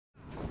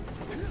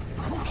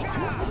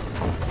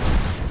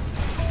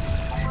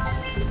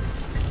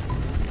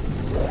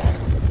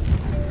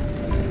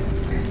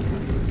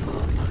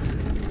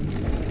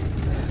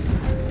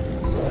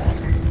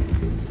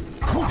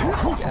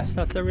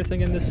guess that's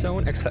everything in this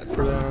zone, except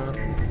for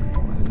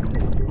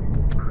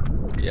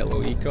the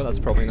yellow eco. That's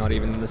probably not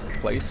even in this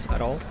place at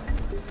all.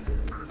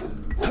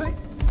 I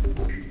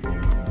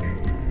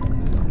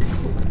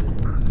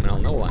mean, I'll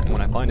know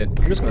when I find it.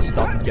 I'm just gonna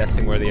stop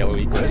guessing where the yellow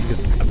eco is,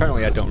 because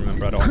apparently I don't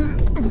remember at all.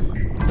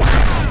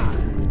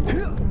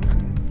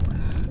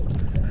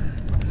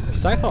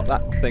 Because I thought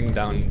that thing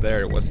down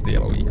there was the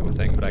yellow eco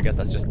thing, but I guess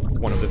that's just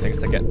one of the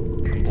things that get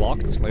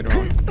blocked later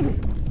on.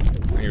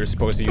 And you're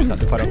supposed to use that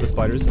to fight off the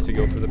spiders as you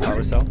go through the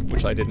power cell,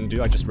 which I didn't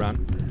do, I just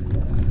ran.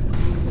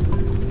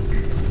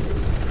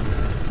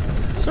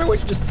 Is there a way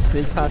to just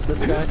sneak past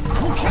this guy?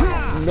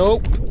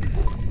 Nope.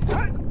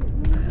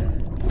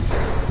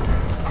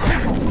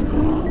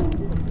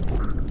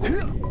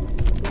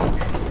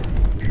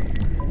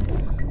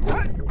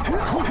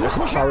 There's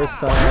a power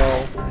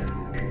cell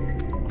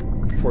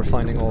for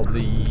finding all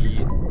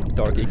the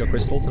dark eco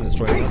crystals and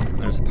destroying them.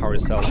 There's a power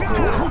cell for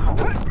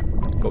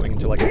going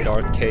into like a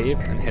dark cave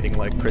and hitting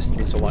like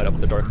crystals to light up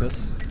the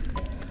darkness.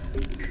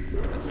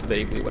 That's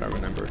vaguely what I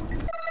remember.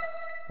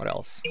 What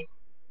else?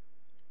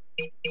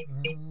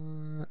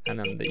 And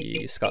then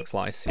the scout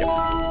flies, yep.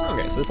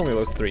 Okay, so there's only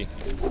those three.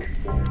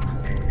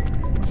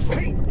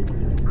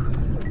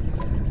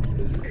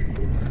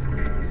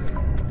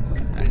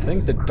 I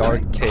think the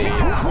dark cave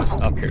was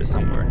up here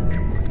somewhere.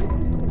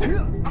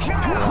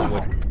 Along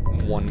with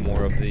one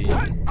more of the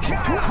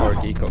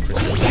dark eco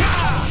crystals.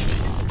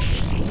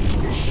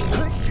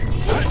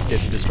 I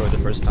didn't destroy the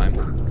first time.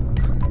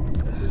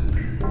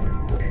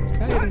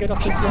 Can I even get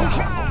up this way?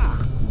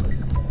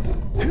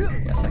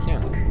 Yes, I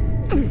can.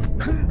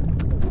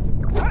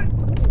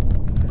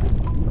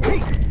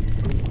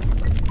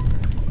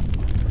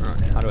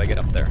 Alright, how do I get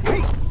up there?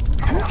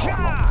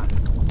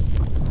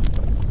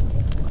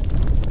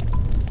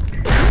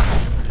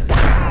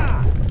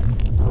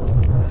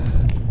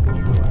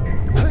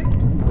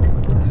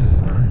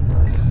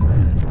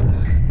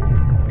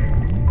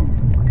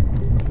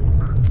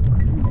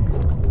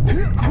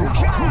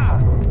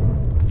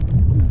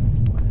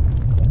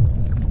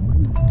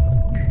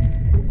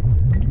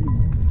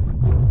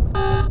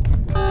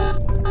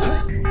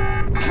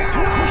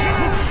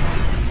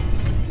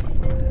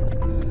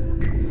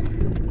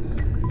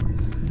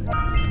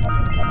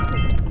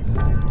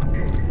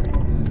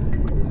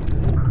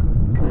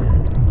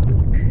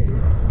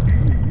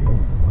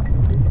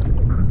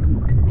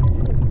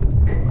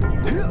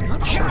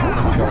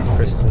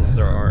 Crystals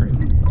there are.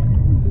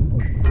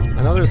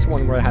 I know there's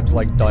one where I had to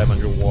like dive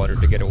underwater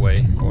to get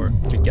away, or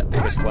to get the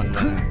crystal and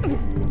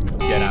then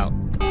get out.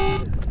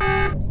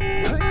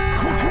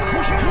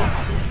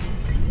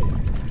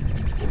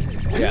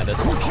 Yeah,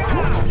 this one.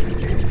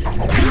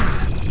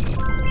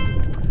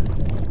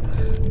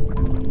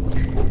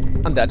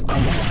 I'm dead.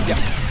 Yeah.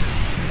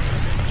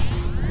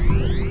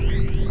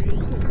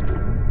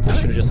 I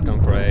should have just gone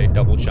for a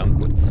double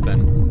jump with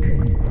spin.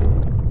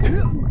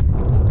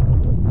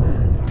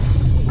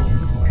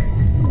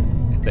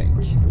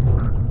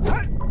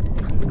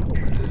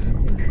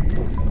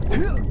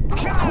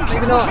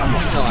 Maybe not.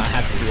 No, I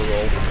had to do a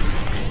roll.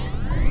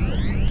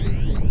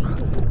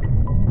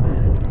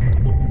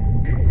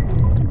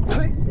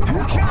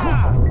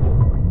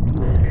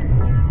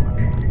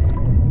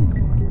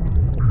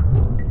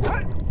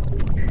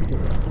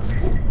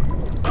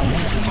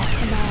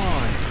 Come on.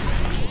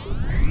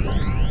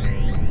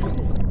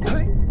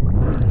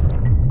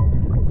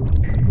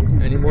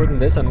 Any more than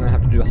this, I'm gonna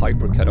have to do a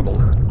hyper-cuttable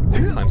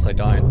times I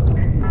die.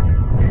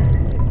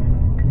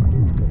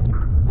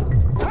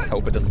 Let's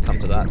hope it doesn't come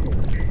to that.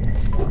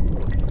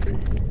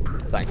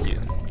 Thank you.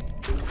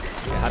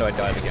 Okay, how do I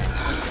dive again?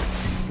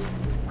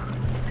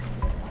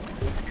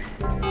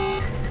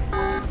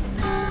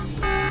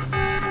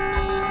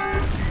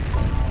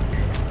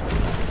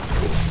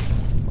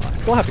 Well, I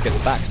still have to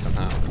get back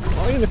somehow.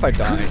 Well, even if I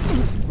die,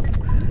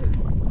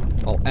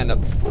 I'll end up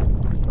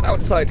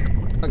outside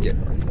again.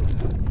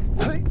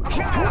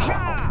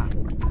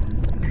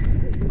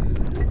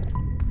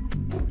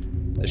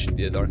 This should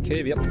be a dark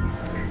cave, yep.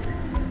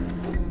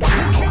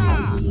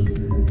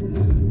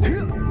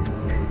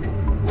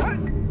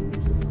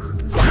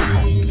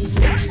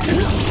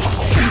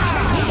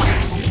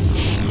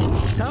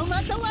 Don't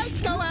let the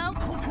lights go out.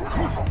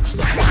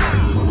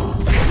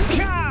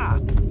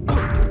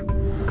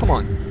 Come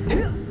on.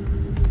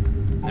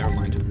 Never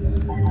mind.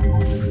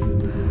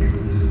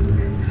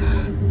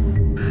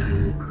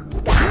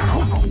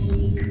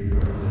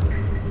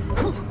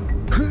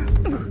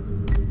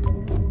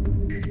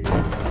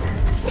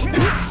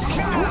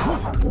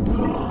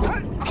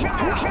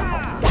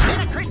 Get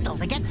a crystal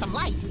to get some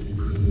light.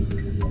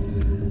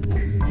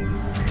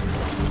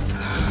 I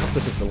hope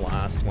this is the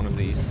last one of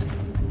these.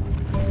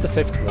 It's the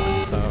 5th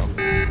one, so...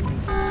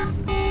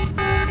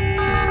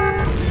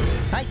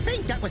 I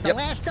think that was the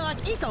last dark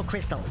eco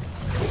crystal.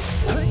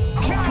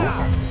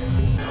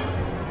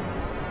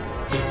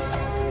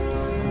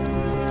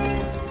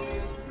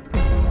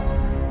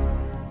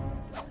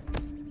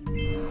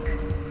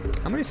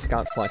 How many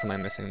scout flies am I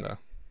missing, though?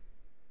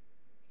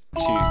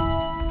 2.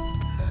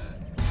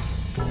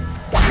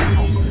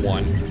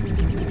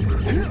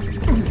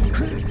 1.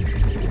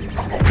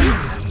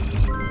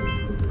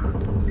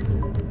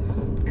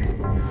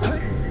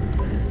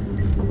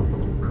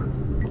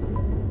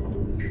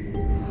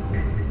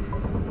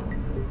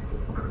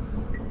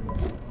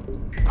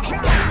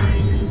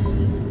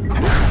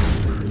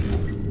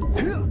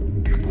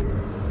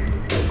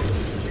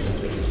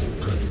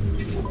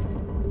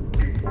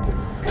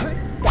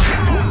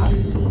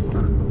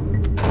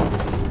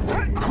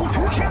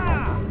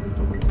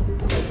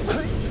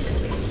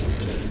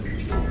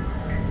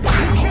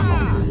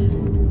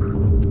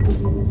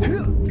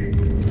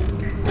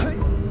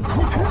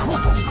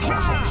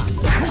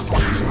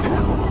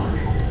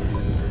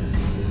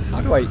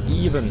 do I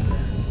even...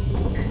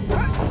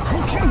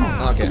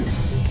 Okay.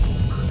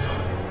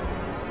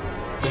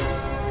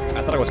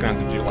 I thought I was gonna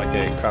have to do like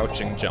a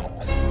crouching jump.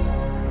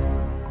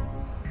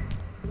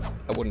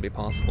 That wouldn't be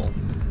possible.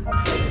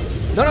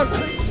 No, no!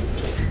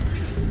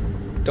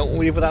 Don't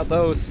leave without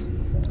those.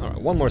 Alright,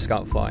 one more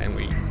scout fly and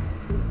we're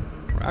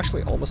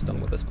actually almost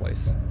done with this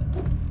place.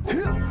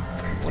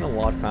 Went a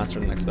lot faster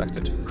than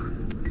expected.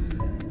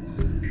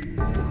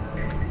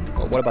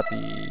 Well, what about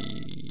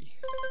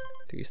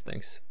these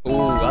things?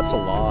 Ooh, that's a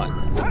lot.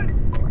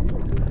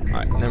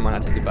 Alright, never mind, I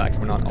take it back.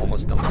 We're not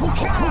almost done with this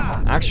place.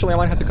 Actually, I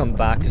might have to come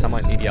back because I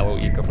might need yellow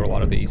eco for a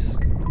lot of these.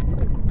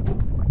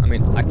 I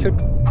mean, I could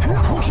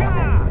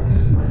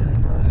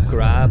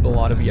grab a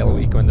lot of yellow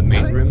eco in the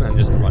main room and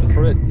just run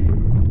for it.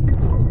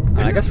 And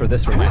I guess for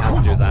this room I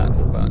have to do that,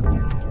 but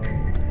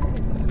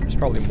there's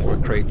probably more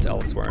crates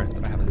elsewhere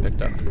that I haven't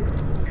picked up.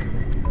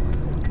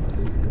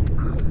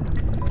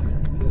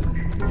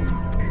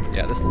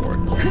 Yeah, this will work.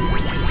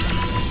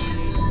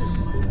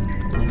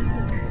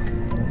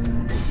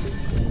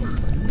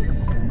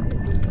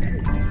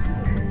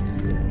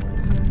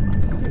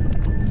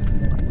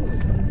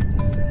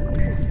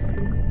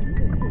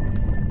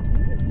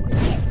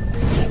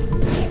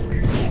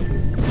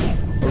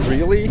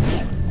 Really? Did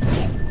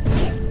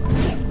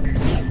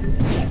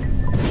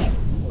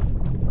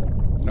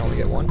I only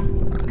get one?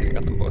 I think I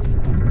got them both.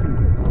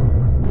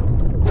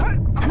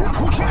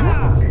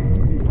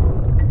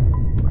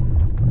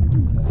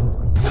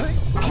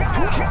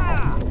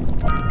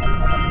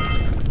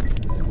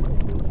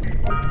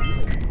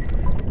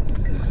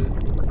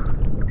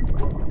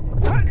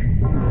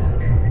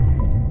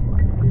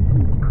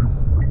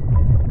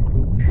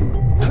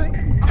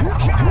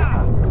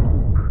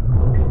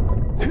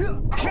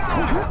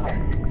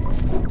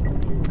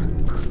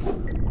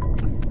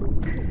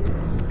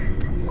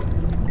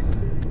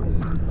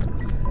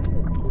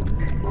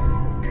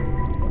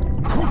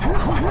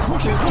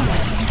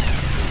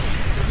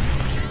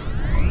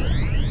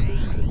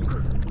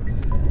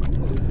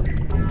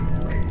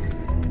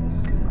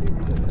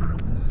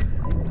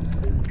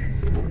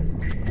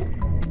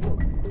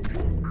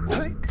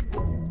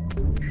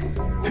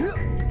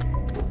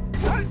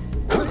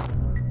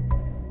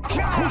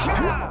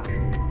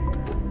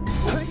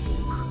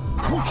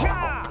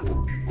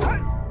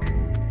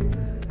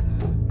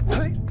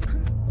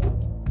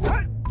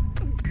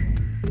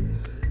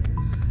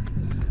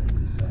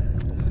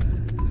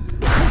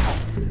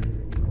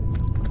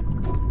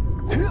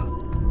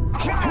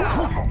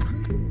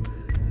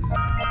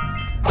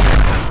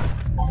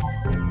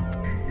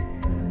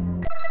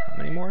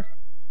 More?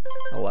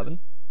 11?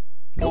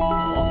 Nope, a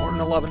lot more than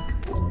 11.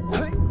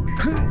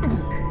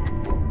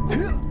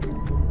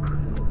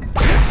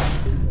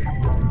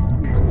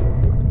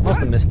 Must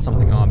have missed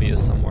something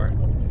obvious somewhere.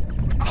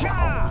 Oh,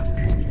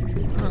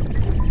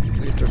 at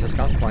least there's a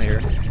scout fly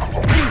here.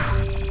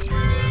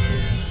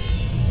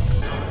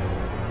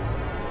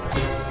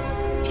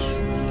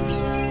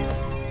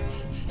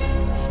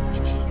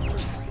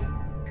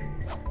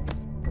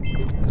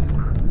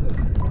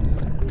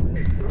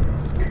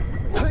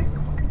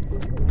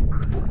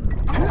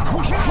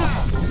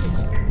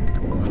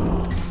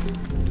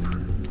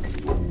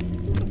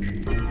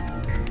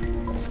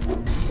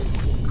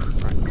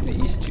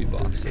 Two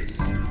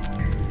boxes.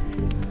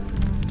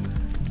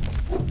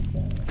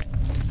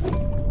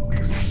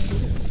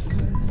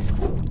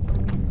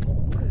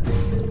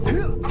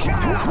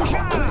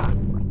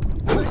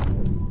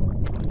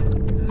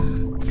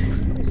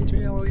 There's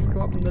 3 yellow eco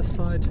up on this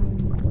side.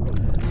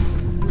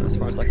 And as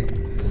far as I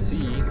can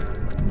see,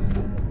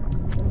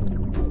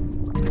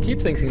 I keep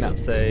thinking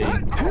that's a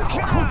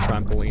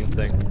trampoline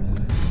thing.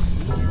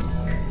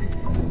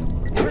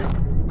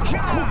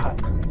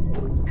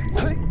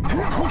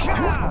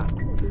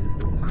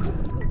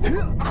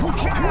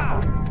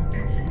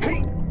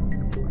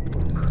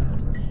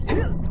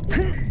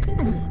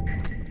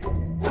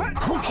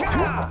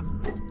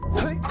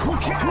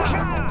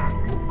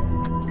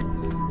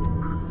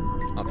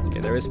 Okay,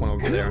 there is one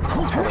over there.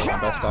 That's probably my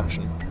best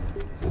option.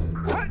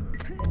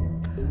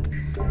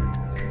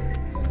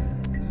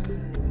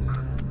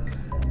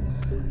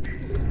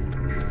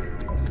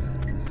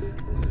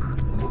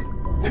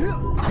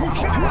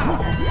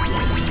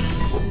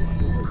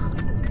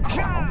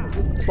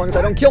 As long as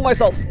I don't kill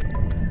myself.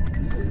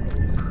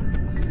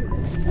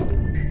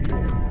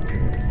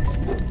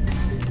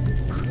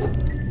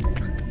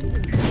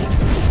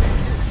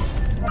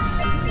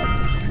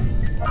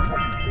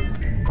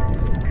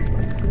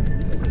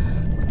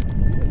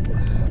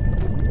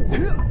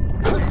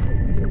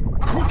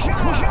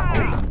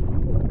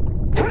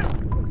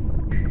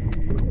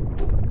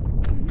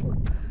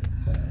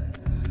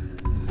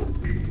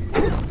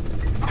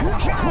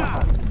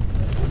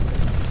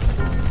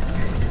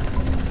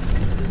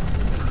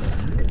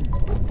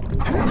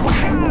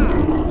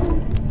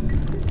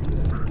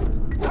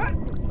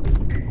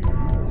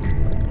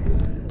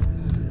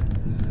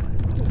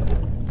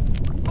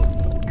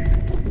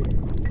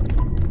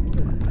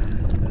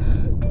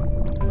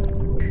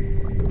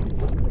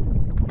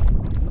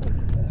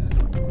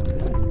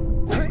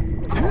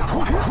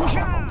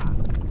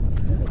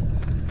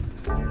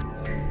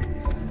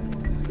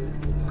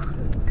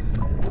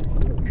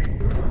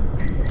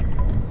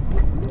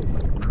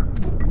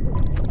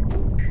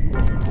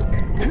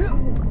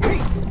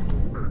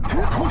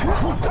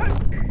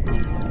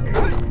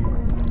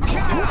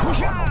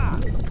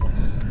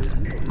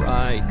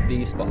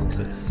 these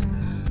boxes.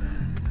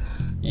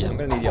 Yeah, I'm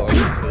gonna need yellow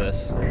eco for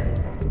this.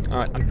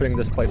 Alright, I'm putting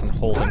this place on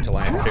hold until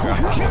I figure out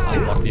how to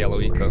unlock the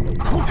yellow eco.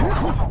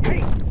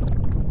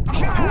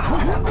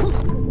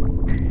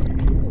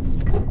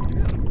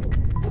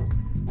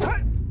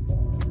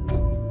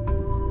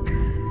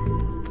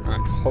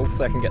 Alright,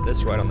 hopefully I can get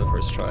this right on the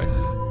first try.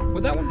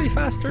 Would that one be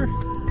faster?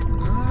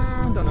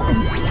 I don't know.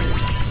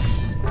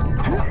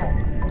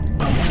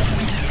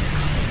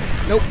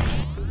 Nope.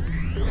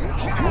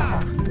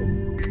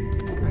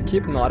 I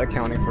keep not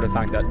accounting for the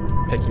fact that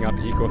picking up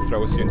eco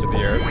throws you into the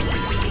air.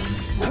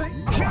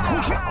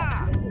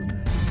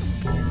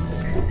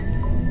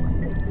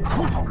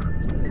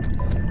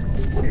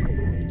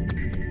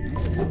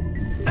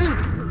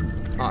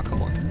 Ah,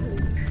 come on.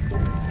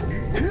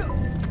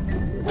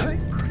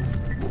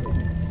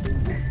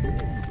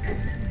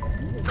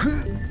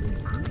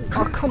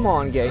 Oh, come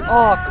on, game.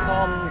 Oh,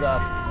 come the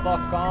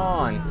fuck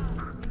on.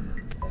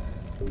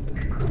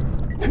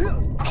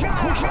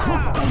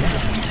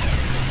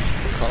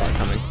 Saw that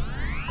coming.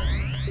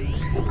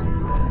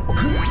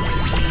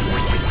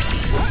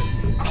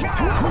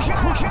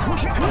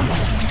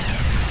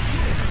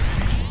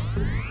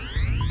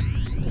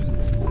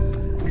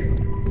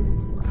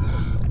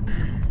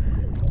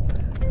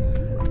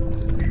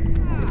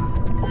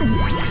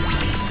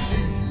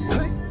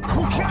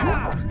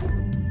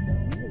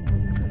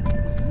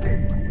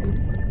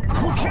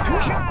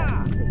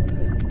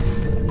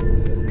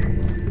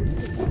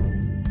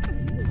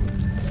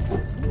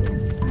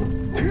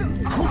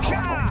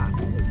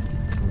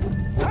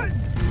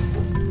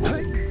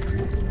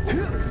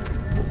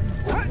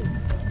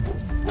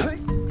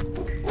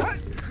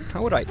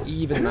 How would I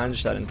even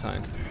manage that in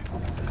time?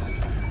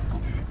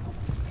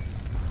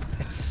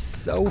 It's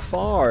so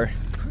far.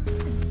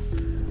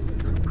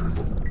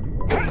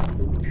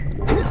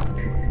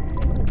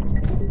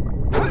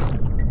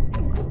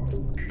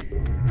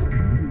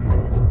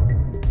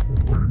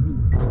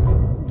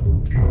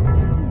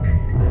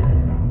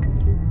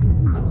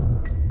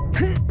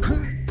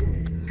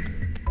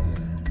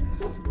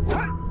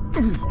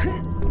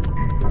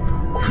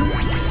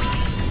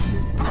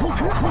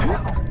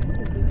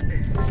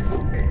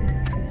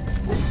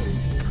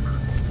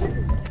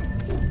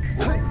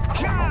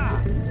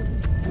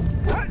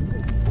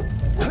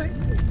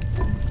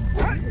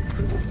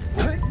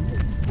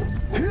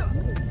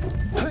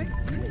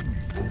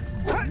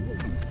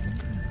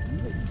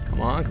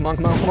 Come on,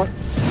 come on, come on.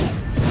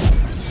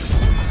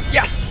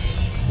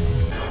 Yes!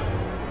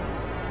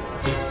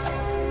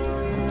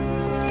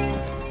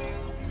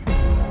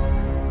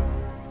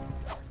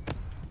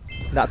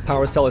 That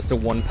power cell is the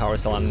one power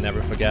cell I'll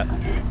never forget.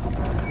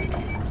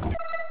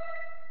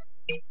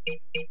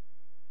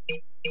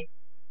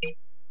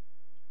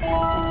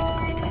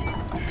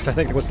 Because I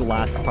think it was the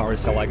last power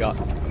cell I got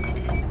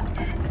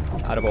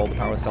out of all the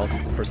power cells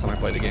the first time I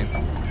played the game.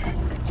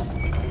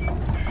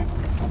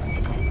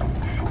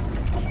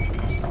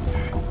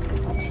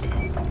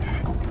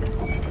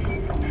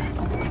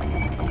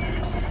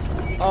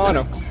 Oh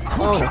no.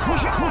 Oh no.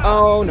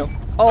 Oh no.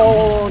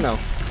 Oh no.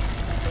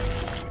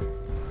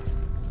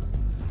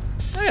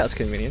 Oh yeah, that's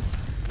convenient.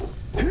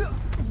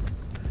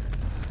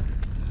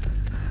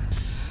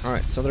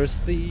 Alright, so there's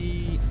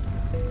the...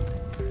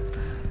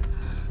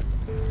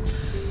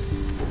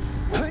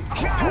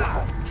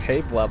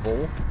 cave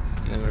level,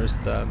 and there's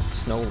the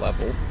snow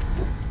level.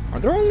 Are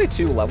there only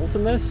 2 levels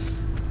in this?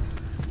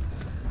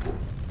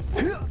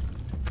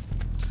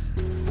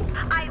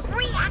 I've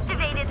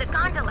reactivated the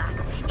gondola.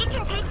 It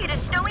can take you to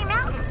Snowy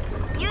Mountain.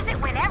 Use it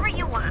whenever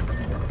you want.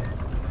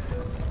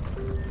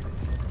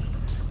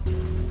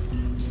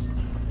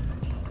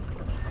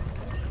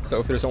 So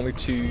if there's only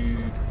 2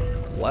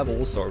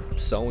 levels or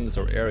zones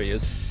or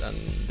areas, then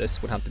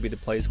this would have to be the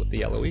place with the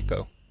yellow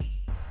eco.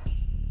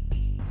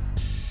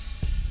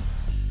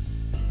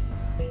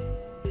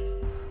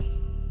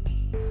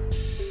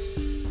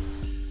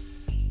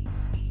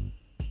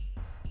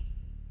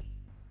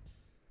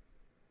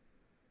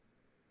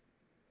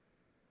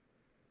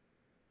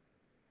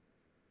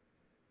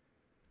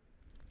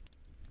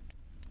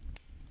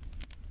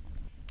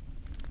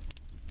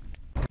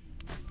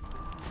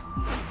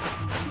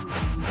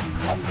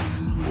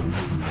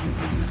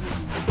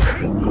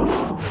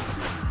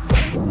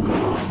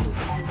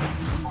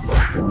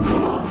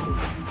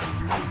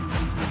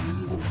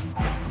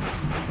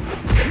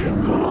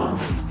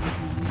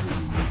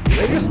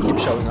 They just keep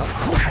showing up.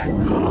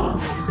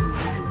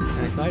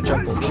 And can I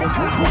jump over this?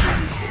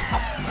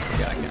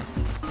 Yeah, I can.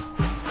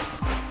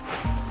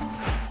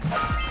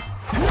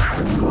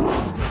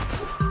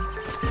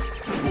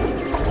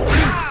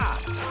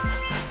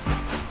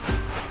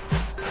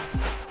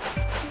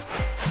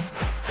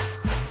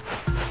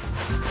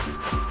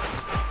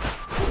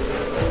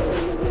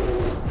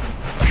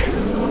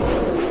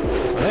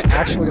 Are they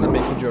actually gonna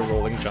make me do a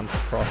rolling jump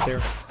across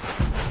here?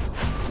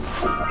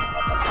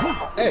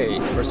 Hey,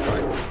 first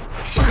try.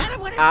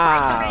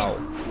 Ow!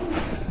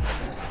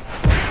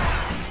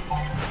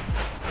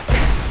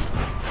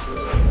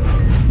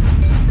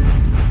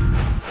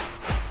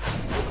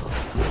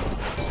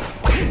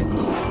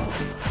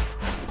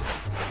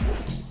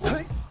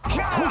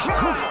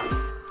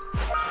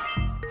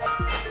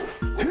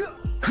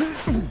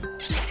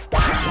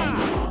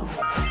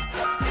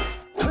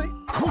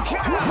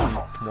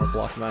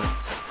 block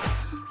vents.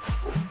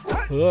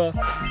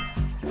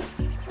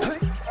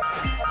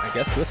 I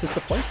guess this is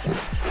the place then.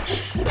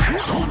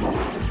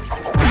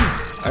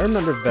 I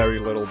remember very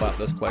little about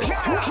this place.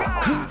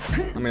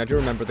 I mean, I do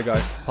remember the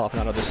guys popping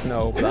out of the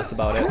snow, but that's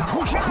about it.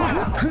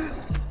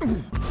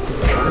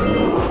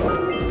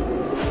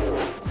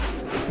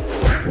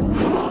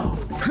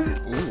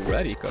 Ooh,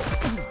 red eco.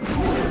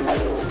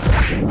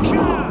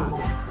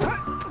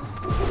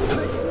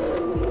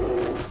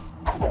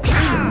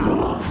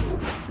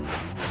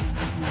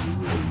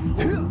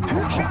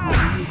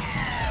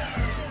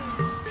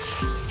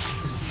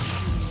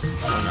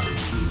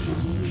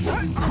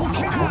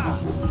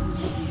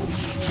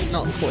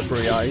 Not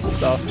slippery ice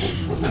stuff.